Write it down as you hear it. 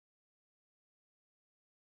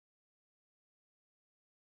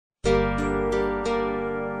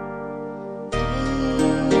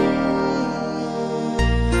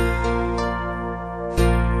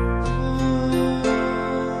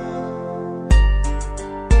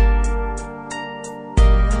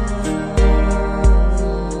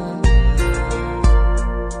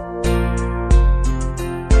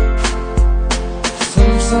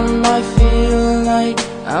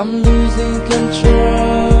I'm losing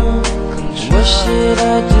control. What should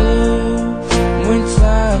I do when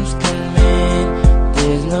times come in?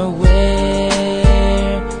 There's nowhere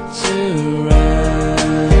to run.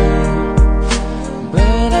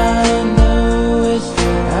 But I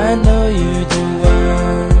know you're the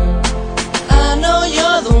one. I know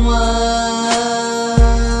you're the one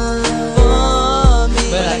for me,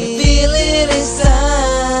 but I can feel it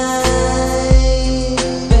inside,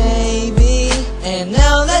 baby. And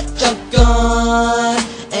now that you're gone,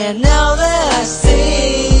 and now that I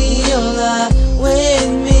see you're not with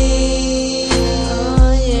me,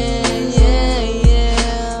 oh yeah, yeah,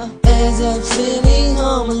 yeah. As I'm sitting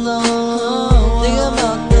home alone, think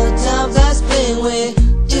about the times I spent with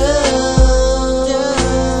you.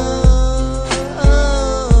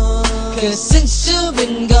 'Cause since you've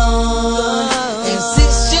been gone, and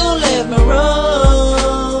since you left my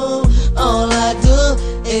room, all I do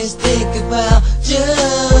is think about you.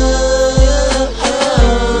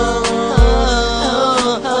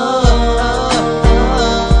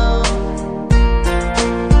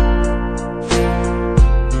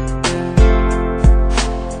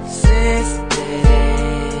 Since the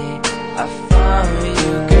day I found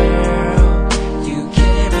you, girl, you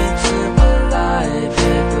came into my life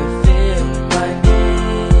and fulfilled my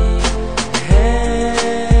need. Hey,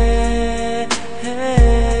 hey, hey,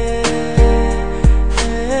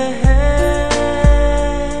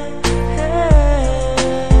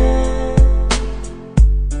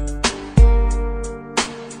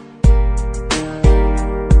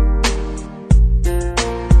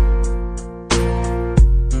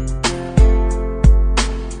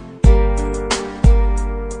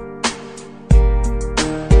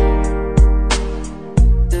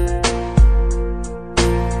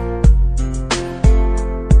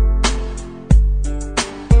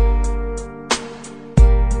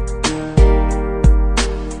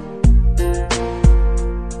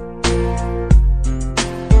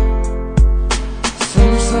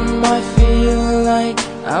 I feel like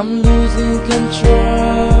I'm losing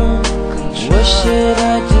control. What should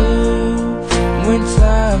I do when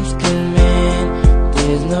times come in?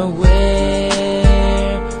 There's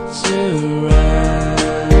nowhere to run.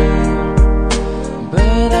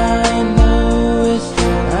 But I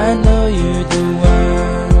know you're the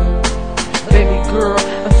one. Baby girl,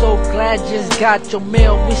 I'm so glad just got your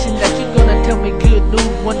mail. Wishing that you're gonna tell me good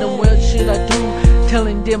news. Wondering what should I do?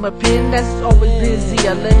 Telling them a pen that's always busy.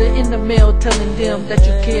 A letter in the mail telling them that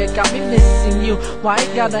you care. Got me missing you. Why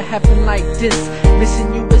it gotta happen like this?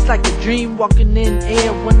 Missing you is like a dream walking in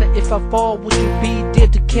air. Wonder if I fall, would you be there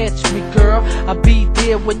to catch me, girl? I'll be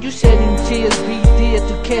there when you shedding tears. Be there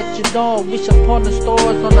to catch it all. Wish upon the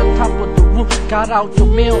stars on the top of the roof. Got out your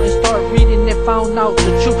mail and start reading and found out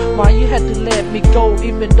the truth. Why you had to let me go,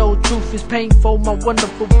 even though truth is painful. My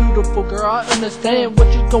wonderful, beautiful girl, I understand what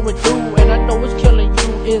you're going through, and I know it's killing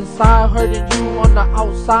you inside, hurting you on the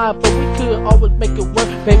outside, but we could always make it work.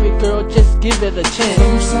 Baby girl, just give it a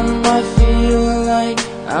chance. Sometimes I feel like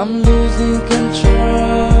I'm losing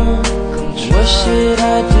control. What should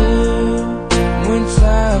I do when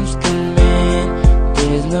times come in?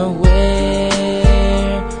 There's nowhere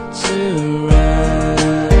to run.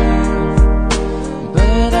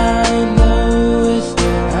 But I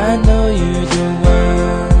know you're the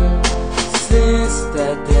one. Since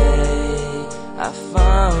that day I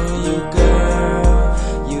found you, girl,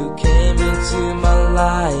 you came into my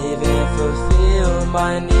life and fulfilled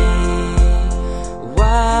my need.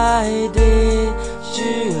 Why did